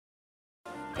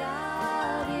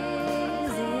God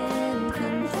is in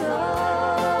control.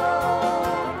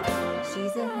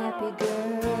 She's a happy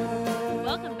girl.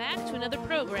 Welcome back to another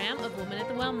program of Woman at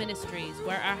the Well Ministries,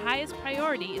 where our highest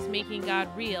priority is making God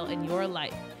real in your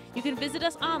life. You can visit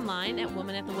us online at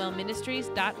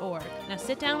womanatthewellministries.org. Now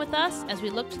sit down with us as we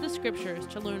look to the scriptures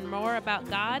to learn more about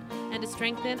God and to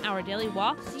strengthen our daily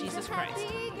walk with Jesus Christ.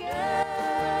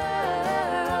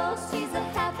 She's a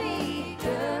happy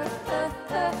girl.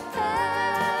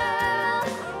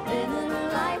 Living her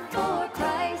life for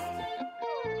Christ.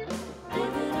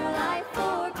 Living her life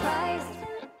for Christ.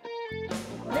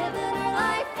 Living her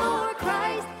life for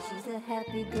Christ. She's a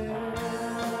happy girl. She's a happy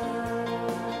girl.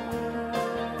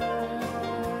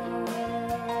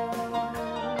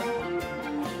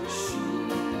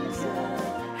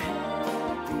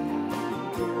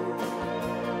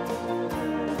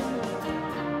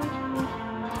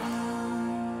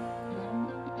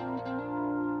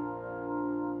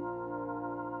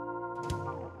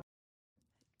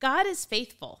 God is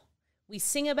faithful. We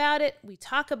sing about it, we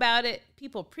talk about it,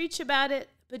 people preach about it,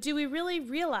 but do we really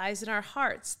realize in our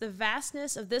hearts the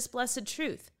vastness of this blessed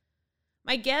truth?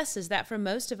 My guess is that for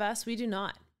most of us, we do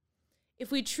not.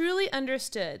 If we truly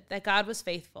understood that God was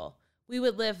faithful, we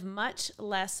would live much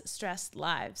less stressed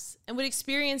lives and would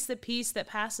experience the peace that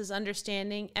passes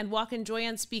understanding and walk in joy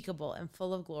unspeakable and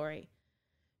full of glory.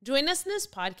 Join us in this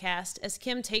podcast as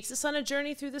Kim takes us on a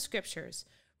journey through the scriptures,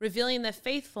 revealing the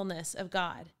faithfulness of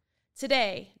God.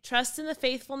 Today, trust in the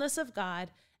faithfulness of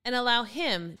God and allow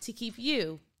Him to keep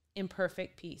you in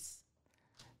perfect peace.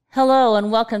 Hello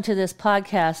and welcome to this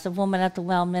podcast of Woman at the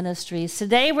Well Ministries.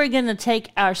 Today we're going to take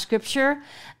our scripture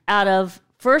out of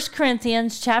 1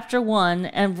 Corinthians chapter 1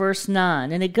 and verse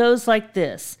 9, and it goes like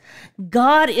this: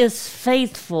 God is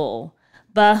faithful,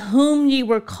 by whom ye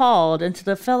were called into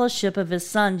the fellowship of His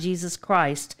Son, Jesus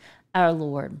Christ, our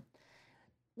Lord.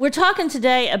 We're talking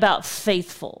today about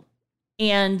faithful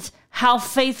and how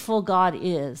faithful God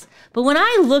is. But when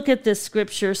I look at this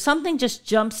scripture, something just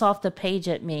jumps off the page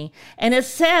at me. And it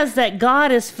says that God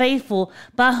is faithful,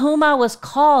 by whom I was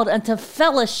called unto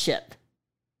fellowship.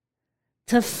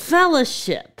 To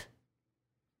fellowship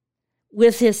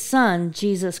with His Son,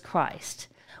 Jesus Christ.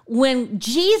 When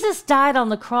Jesus died on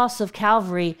the cross of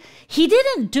Calvary, He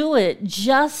didn't do it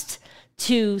just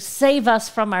to save us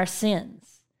from our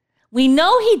sins. We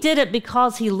know He did it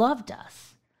because He loved us.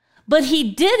 But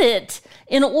He did it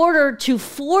in order to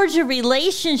forge a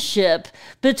relationship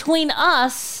between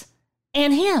us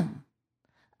and Him.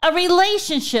 A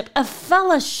relationship, a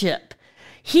fellowship.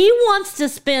 He wants to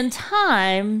spend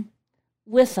time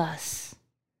with us.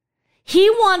 He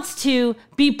wants to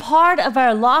be part of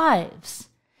our lives.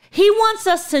 He wants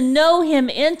us to know Him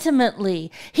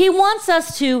intimately. He wants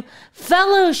us to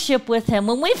fellowship with Him.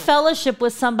 When we fellowship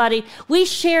with somebody, we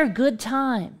share good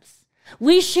times.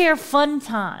 We share fun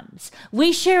times.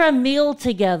 We share a meal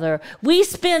together. We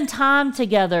spend time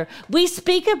together. We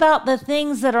speak about the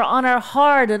things that are on our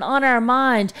heart and on our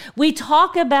mind. We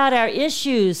talk about our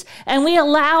issues and we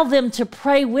allow them to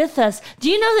pray with us. Do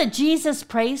you know that Jesus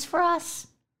prays for us?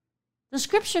 The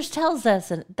scriptures tells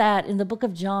us that in the book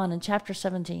of John in chapter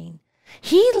 17.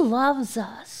 He loves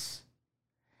us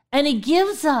and He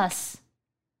gives us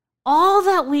all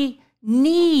that we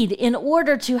need in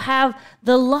order to have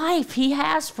the life He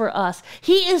has for us.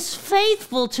 He is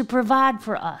faithful to provide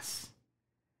for us.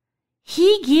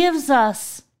 He gives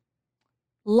us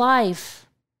life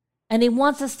and He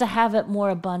wants us to have it more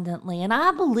abundantly. And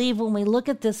I believe when we look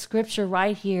at this scripture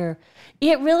right here,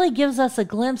 it really gives us a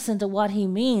glimpse into what He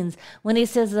means when He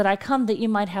says that I come that you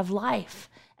might have life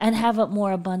and have it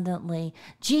more abundantly.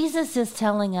 Jesus is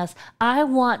telling us, I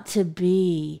want to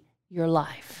be your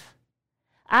life.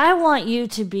 I want you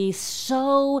to be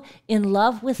so in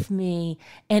love with me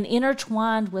and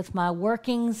intertwined with my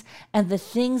workings and the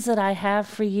things that I have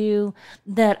for you,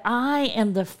 that I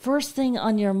am the first thing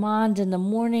on your mind in the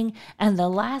morning and the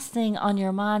last thing on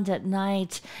your mind at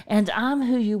night, and I'm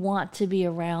who you want to be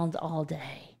around all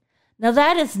day. Now,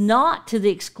 that is not to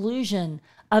the exclusion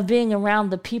of being around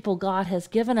the people God has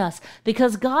given us,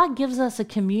 because God gives us a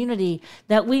community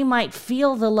that we might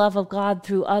feel the love of God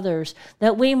through others,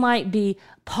 that we might be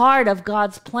part of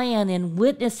God's plan in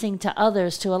witnessing to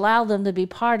others to allow them to be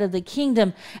part of the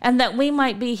kingdom, and that we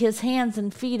might be His hands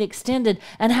and feet extended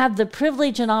and have the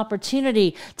privilege and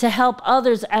opportunity to help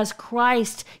others as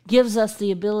Christ gives us the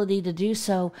ability to do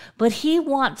so. But He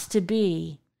wants to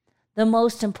be the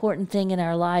most important thing in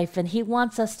our life, and He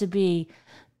wants us to be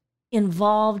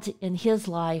involved in his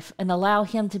life and allow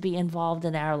him to be involved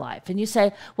in our life. And you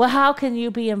say, well, how can you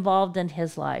be involved in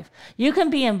his life? You can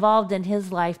be involved in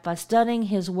his life by studying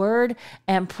his word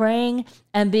and praying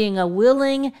and being a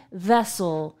willing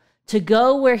vessel to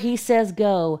go where he says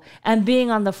go, and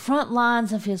being on the front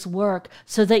lines of his work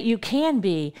so that you can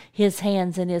be his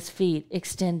hands and his feet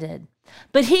extended.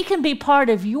 But he can be part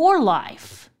of your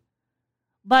life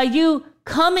by you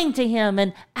coming to him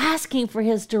and asking for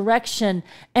his direction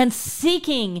and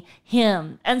seeking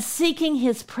him and seeking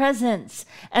his presence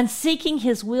and seeking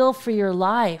his will for your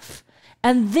life.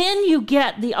 And then you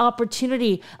get the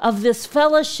opportunity of this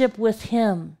fellowship with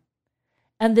him.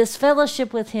 And this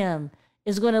fellowship with him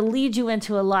is going to lead you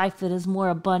into a life that is more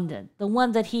abundant, the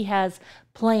one that he has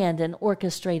planned and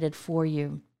orchestrated for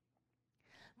you.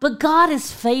 But God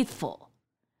is faithful,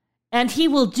 and he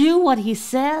will do what he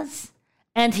says,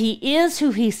 and he is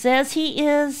who he says he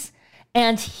is,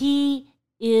 and he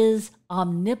is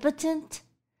omnipotent,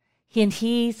 and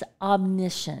he's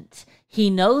omniscient.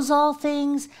 He knows all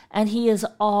things, and he is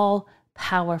all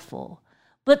powerful.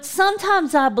 But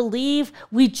sometimes I believe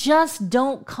we just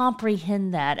don't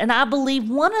comprehend that. And I believe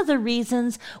one of the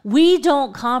reasons we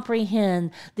don't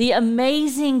comprehend the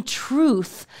amazing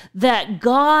truth that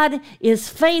God is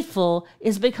faithful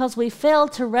is because we fail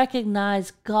to recognize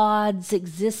God's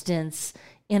existence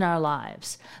in our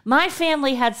lives. My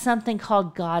family had something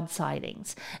called God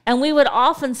sightings, and we would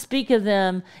often speak of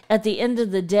them at the end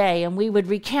of the day, and we would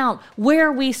recount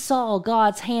where we saw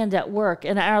God's hand at work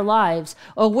in our lives,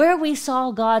 or where we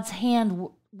saw God's hand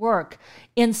work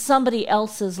in somebody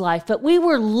else's life. But we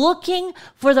were looking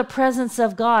for the presence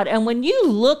of God, and when you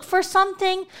look for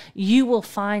something, you will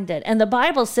find it. And the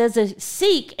Bible says,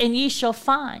 seek and ye shall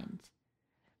find.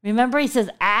 Remember, he says,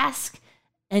 ask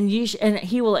and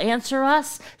he will answer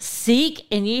us. Seek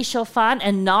and ye shall find,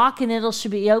 and knock and it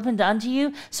shall be opened unto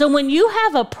you. So when you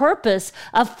have a purpose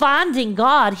of finding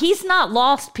God, he's not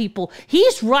lost, people.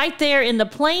 He's right there in the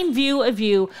plain view of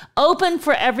you, open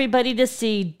for everybody to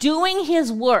see, doing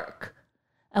his work.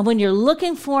 And when you're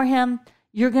looking for him,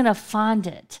 you're going to find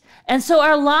it. And so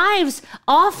our lives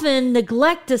often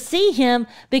neglect to see him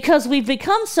because we've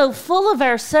become so full of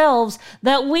ourselves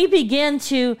that we begin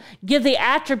to give the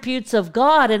attributes of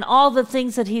God and all the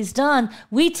things that he's done.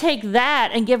 We take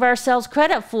that and give ourselves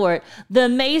credit for it. The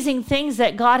amazing things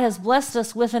that God has blessed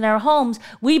us with in our homes,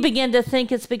 we begin to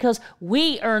think it's because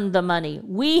we earned the money.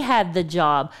 We had the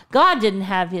job. God didn't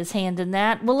have his hand in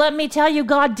that. Well, let me tell you,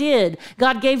 God did.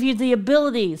 God gave you the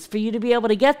abilities for you to be able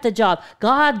to get the job.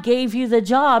 God gave you the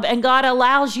job, and God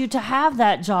allows you to have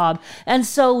that job. And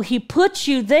so he puts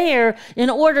you there in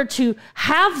order to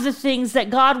have the things that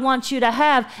God wants you to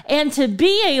have and to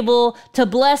be able to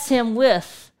bless him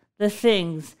with the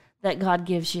things that God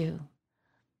gives you.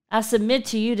 I submit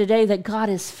to you today that God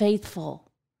is faithful,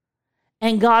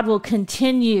 and God will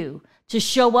continue to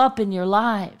show up in your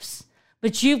lives.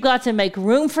 But you've got to make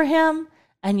room for him,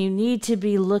 and you need to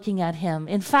be looking at him.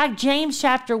 In fact, James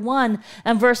chapter 1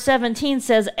 and verse 17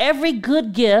 says, every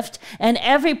good gift and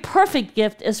every perfect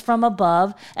gift is from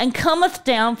above and cometh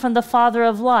down from the Father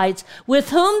of lights,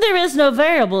 with whom there is no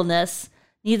variableness,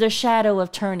 neither shadow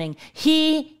of turning.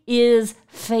 He is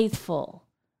faithful,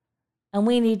 and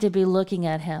we need to be looking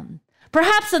at him.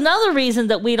 Perhaps another reason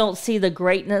that we don't see the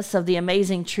greatness of the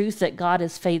amazing truth that God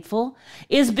is faithful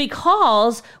is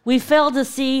because we fail to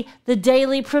see the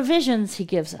daily provisions he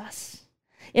gives us.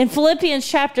 In Philippians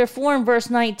chapter 4 and verse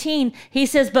 19, he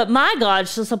says, but my God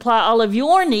shall supply all of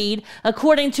your need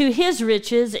according to his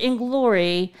riches in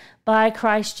glory by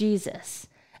Christ Jesus.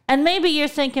 And maybe you're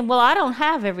thinking, well, I don't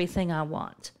have everything I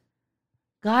want.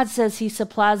 God says he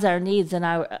supplies our needs, and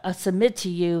I submit to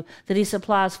you that he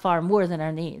supplies far more than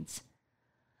our needs.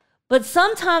 But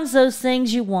sometimes those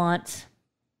things you want,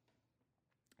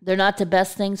 they're not the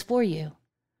best things for you.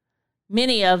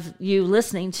 Many of you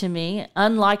listening to me,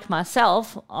 unlike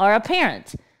myself, are a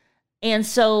parent. And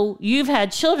so you've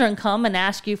had children come and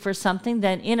ask you for something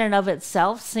that in and of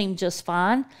itself seemed just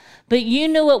fine, but you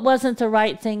knew it wasn't the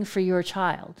right thing for your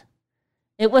child.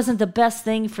 It wasn't the best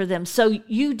thing for them, so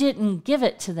you didn't give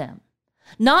it to them.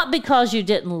 Not because you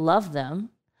didn't love them,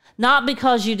 not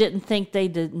because you didn't think they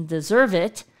didn't deserve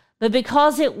it, but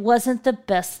because it wasn't the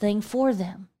best thing for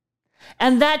them.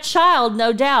 And that child,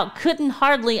 no doubt, couldn't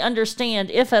hardly understand,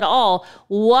 if at all,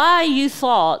 why you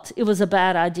thought it was a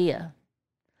bad idea.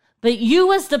 But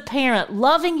you as the parent,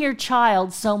 loving your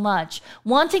child so much,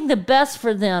 wanting the best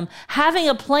for them, having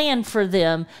a plan for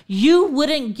them, you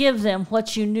wouldn't give them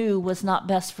what you knew was not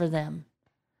best for them.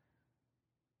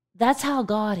 That's how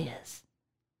God is.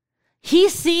 He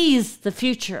sees the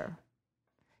future.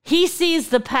 He sees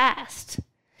the past.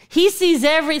 He sees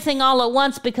everything all at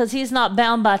once because he's not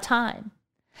bound by time.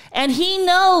 And he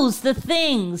knows the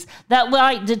things that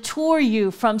might detour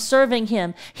you from serving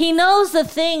him. He knows the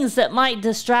things that might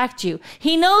distract you.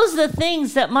 He knows the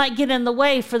things that might get in the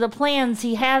way for the plans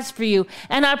he has for you.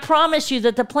 And I promise you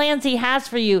that the plans he has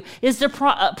for you is to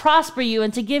prosper you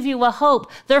and to give you a hope.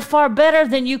 They're far better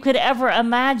than you could ever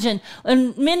imagine.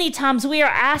 And many times we are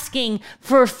asking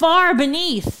for far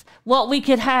beneath what we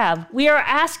could have. We are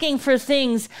asking for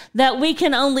things that we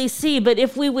can only see, but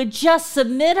if we would just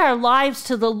submit our lives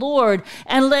to the Lord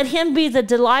and let him be the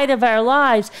delight of our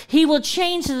lives, he will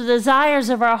change the desires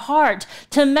of our heart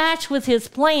to match with his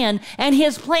plan, and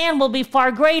his plan will be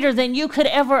far greater than you could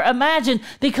ever imagine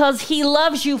because he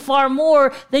loves you far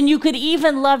more than you could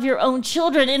even love your own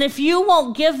children. And if you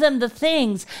won't give them the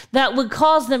things that would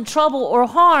cause them trouble or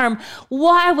harm,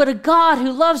 why would a God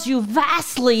who loves you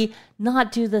vastly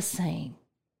not do the same?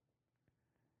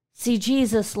 See,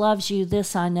 Jesus loves you,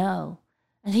 this I know,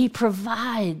 and he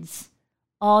provides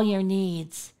all your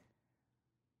needs.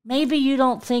 Maybe you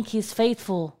don't think he's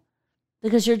faithful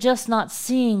because you're just not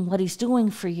seeing what he's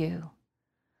doing for you.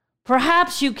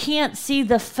 Perhaps you can't see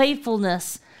the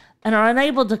faithfulness and are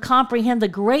unable to comprehend the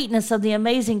greatness of the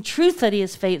amazing truth that he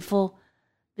is faithful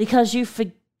because you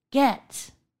forget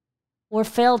or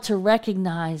fail to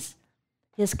recognize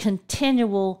his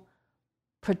continual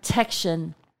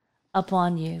protection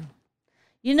upon you.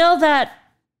 You know that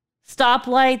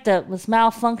stoplight that was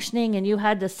malfunctioning and you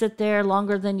had to sit there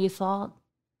longer than you thought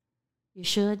you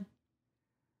should?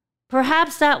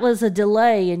 Perhaps that was a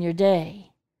delay in your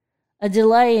day, a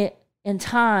delay in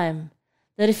time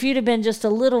that if you'd have been just a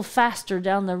little faster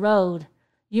down the road,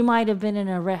 you might have been in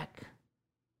a wreck.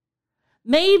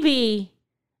 Maybe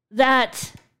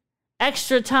that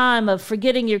extra time of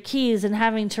forgetting your keys and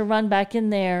having to run back in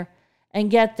there and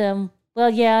get them, well,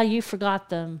 yeah, you forgot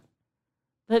them.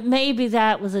 But maybe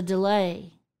that was a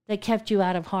delay that kept you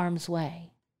out of harm's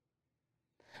way.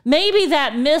 Maybe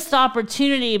that missed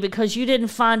opportunity because you didn't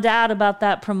find out about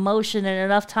that promotion in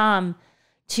enough time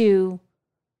to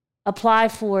apply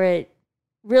for it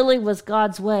really was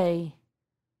God's way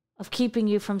of keeping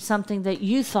you from something that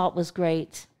you thought was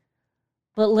great,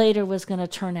 but later was going to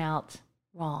turn out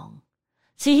wrong.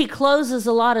 See, he closes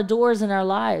a lot of doors in our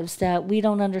lives that we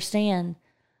don't understand.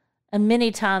 And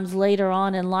many times later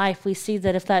on in life, we see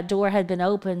that if that door had been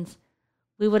opened,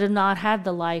 we would have not had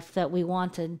the life that we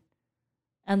wanted.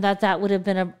 And that would have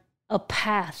been a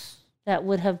path that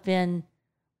would have been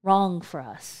wrong for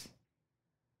us.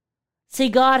 See,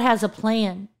 God has a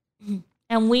plan.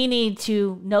 And we need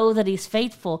to know that he's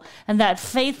faithful, and that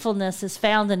faithfulness is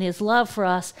found in his love for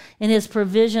us, in his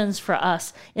provisions for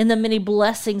us, in the many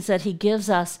blessings that he gives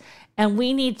us. And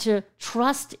we need to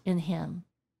trust in him.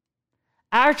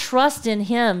 Our trust in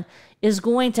him is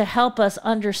going to help us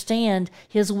understand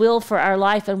his will for our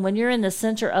life. And when you're in the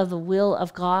center of the will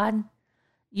of God,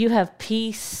 you have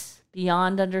peace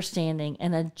beyond understanding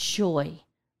and a joy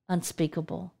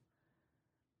unspeakable.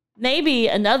 Maybe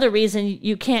another reason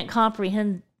you can't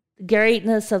comprehend the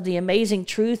greatness of the amazing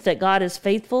truth that God is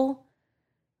faithful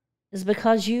is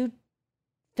because you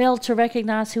fail to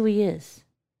recognize who he is.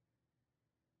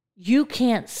 You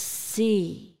can't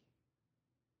see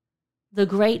the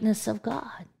greatness of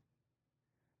God.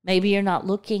 Maybe you're not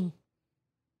looking.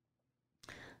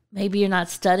 Maybe you're not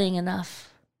studying enough.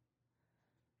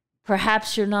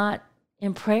 Perhaps you're not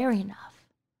in prayer enough.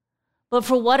 But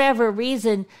for whatever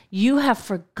reason, you have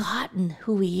forgotten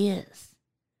who he is.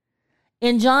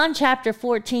 In John chapter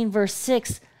 14, verse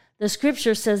 6, the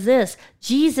scripture says this,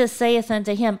 Jesus saith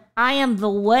unto him, I am the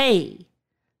way,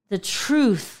 the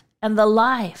truth, and the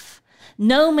life.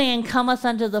 No man cometh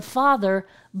unto the Father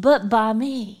but by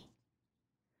me.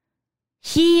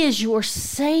 He is your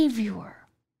Savior.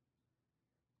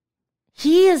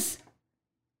 He is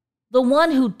the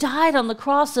one who died on the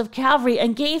cross of Calvary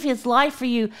and gave his life for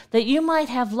you that you might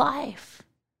have life.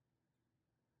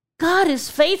 God is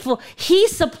faithful. He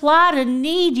supplied a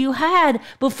need you had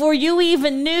before you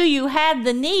even knew you had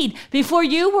the need, before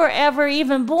you were ever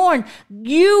even born.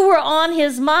 You were on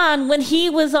his mind when he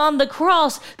was on the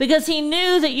cross because he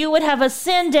knew that you would have a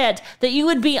sin debt that you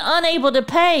would be unable to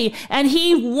pay. And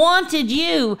he wanted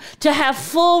you to have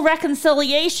full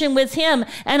reconciliation with him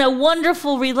and a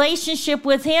wonderful relationship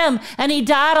with him. And he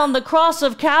died on the cross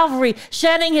of Calvary,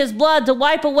 shedding his blood to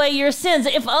wipe away your sins,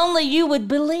 if only you would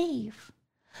believe.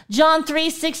 John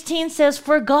 3:16 says,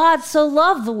 for God so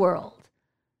loved the world,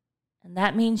 and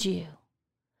that means you,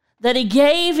 that he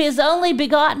gave his only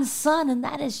begotten Son, and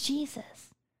that is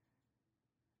Jesus,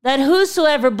 that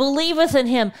whosoever believeth in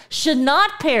him should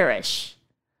not perish,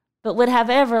 but would have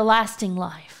everlasting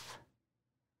life.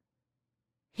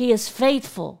 He is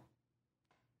faithful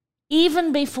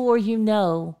even before you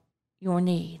know your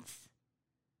needs.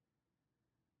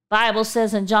 Bible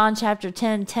says in John chapter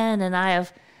 10:10, and I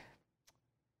have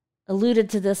alluded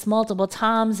to this multiple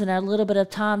times in our little bit of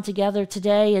time together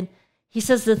today, and he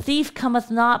says, the thief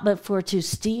cometh not but for to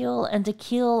steal and to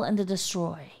kill and to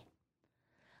destroy.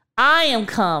 I am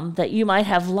come that you might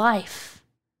have life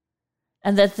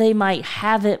and that they might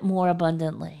have it more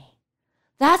abundantly.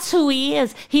 That's who he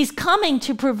is. He's coming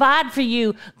to provide for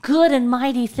you good and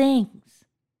mighty things.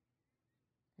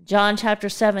 John chapter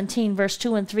 17, verse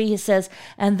 2 and 3, he says,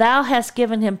 and thou hast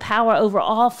given him power over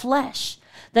all flesh,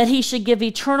 that he should give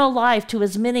eternal life to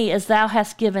as many as thou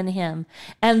hast given him.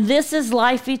 And this is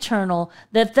life eternal,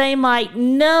 that they might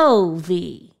know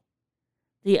thee,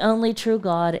 the only true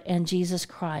God, and Jesus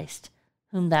Christ,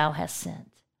 whom thou hast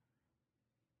sent.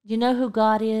 You know who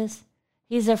God is?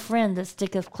 He's a friend that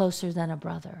sticketh closer than a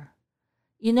brother.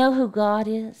 You know who God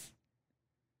is?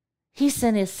 He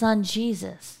sent his son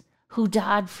Jesus, who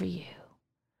died for you.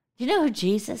 Do you know who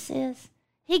Jesus is?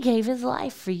 He gave his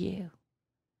life for you.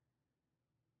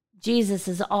 Jesus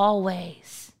is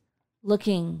always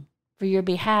looking for your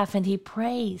behalf, and he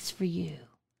prays for you.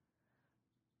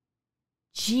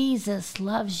 Jesus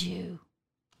loves you.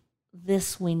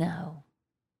 This we know.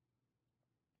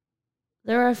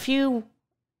 There are a few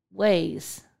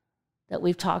ways that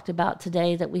we've talked about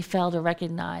today that we fail to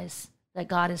recognize that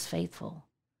God is faithful.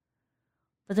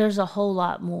 But there's a whole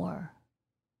lot more.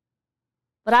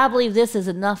 But I believe this is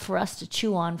enough for us to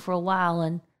chew on for a while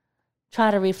and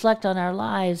try to reflect on our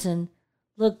lives and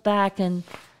look back and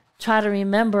try to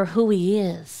remember who he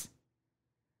is.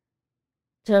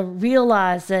 To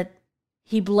realize that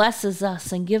he blesses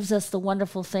us and gives us the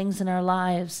wonderful things in our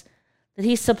lives, that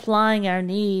he's supplying our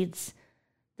needs,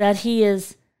 that he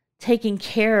is taking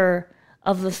care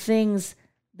of the things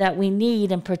that we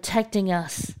need and protecting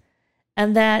us,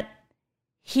 and that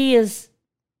he is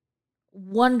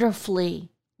wonderfully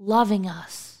loving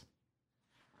us.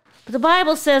 But the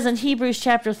Bible says in Hebrews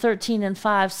chapter 13 and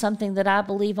 5, something that I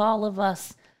believe all of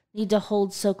us need to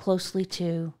hold so closely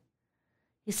to.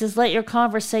 He says, let your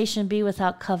conversation be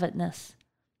without covetousness,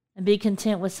 and be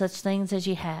content with such things as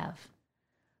ye have.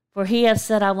 For he hath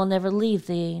said, I will never leave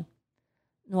thee,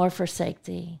 nor forsake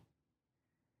thee.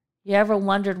 You ever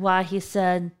wondered why he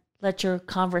said, let your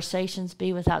conversations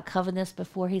be without covetousness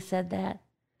before he said that?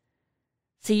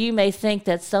 See, you may think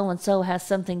that so-and-so has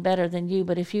something better than you,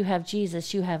 but if you have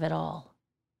Jesus, you have it all.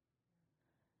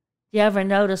 You ever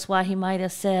notice why he might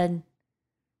have said,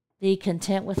 be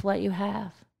content with what you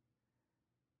have?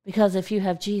 Because if you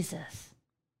have Jesus,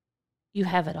 you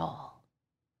have it all.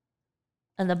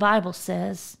 And the Bible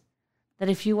says that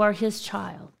if you are his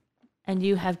child and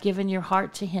you have given your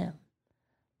heart to him,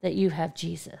 that you have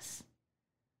Jesus,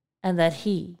 and that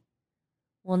he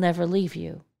will never leave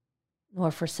you nor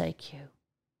forsake you.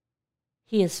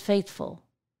 He is faithful.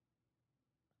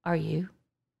 Are you?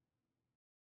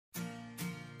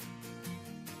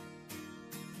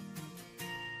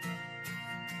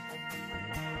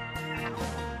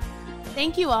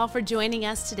 Thank you all for joining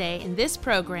us today in this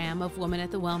program of Woman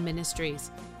at the Well Ministries.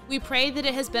 We pray that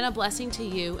it has been a blessing to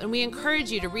you, and we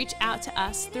encourage you to reach out to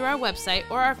us through our website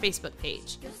or our Facebook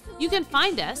page. You can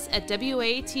find us at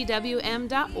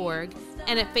watwm.org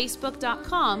and at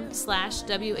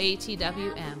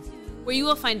facebook.com/watwm, where you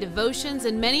will find devotions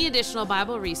and many additional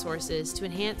Bible resources to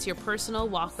enhance your personal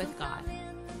walk with God.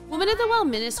 Woman at the Well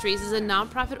Ministries is a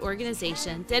nonprofit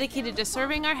organization dedicated to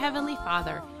serving our Heavenly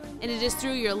Father, and it is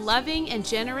through your loving and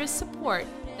generous support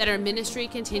that our ministry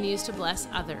continues to bless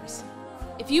others.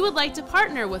 If you would like to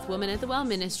partner with Women at the Well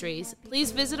Ministries,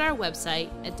 please visit our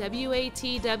website at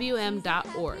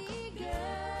watwm.org.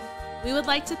 We would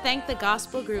like to thank the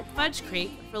gospel group Fudge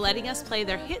Creek for letting us play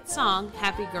their hit song,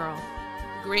 Happy Girl.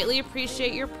 We greatly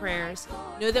appreciate your prayers.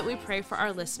 Know that we pray for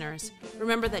our listeners.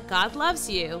 Remember that God loves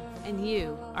you and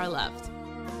you are loved.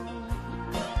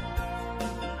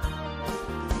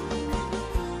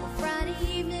 Friday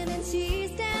evening and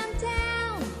she's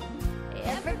downtown.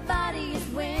 Everybody is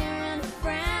wearing a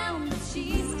frown, but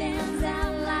she stands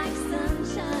out like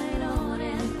sunshine on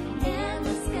an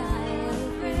endless sky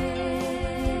of gray.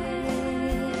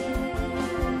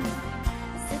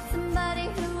 Said somebody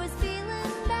who was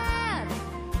feeling bad,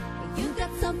 you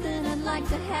got something I'd like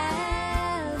to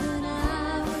have, and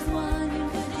I was wondering,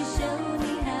 could you show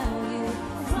me how you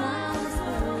smile this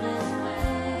golden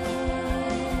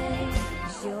way?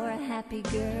 'Cause you're a happy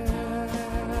girl.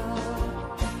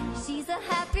 She's a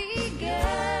happy girl.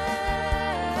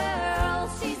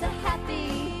 She's a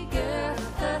happy girl.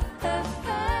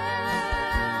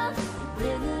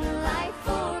 Living a life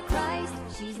for Christ.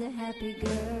 She's a happy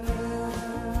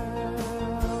girl.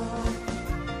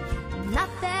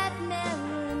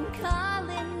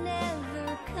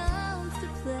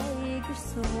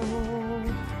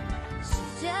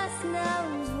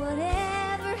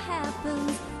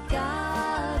 God.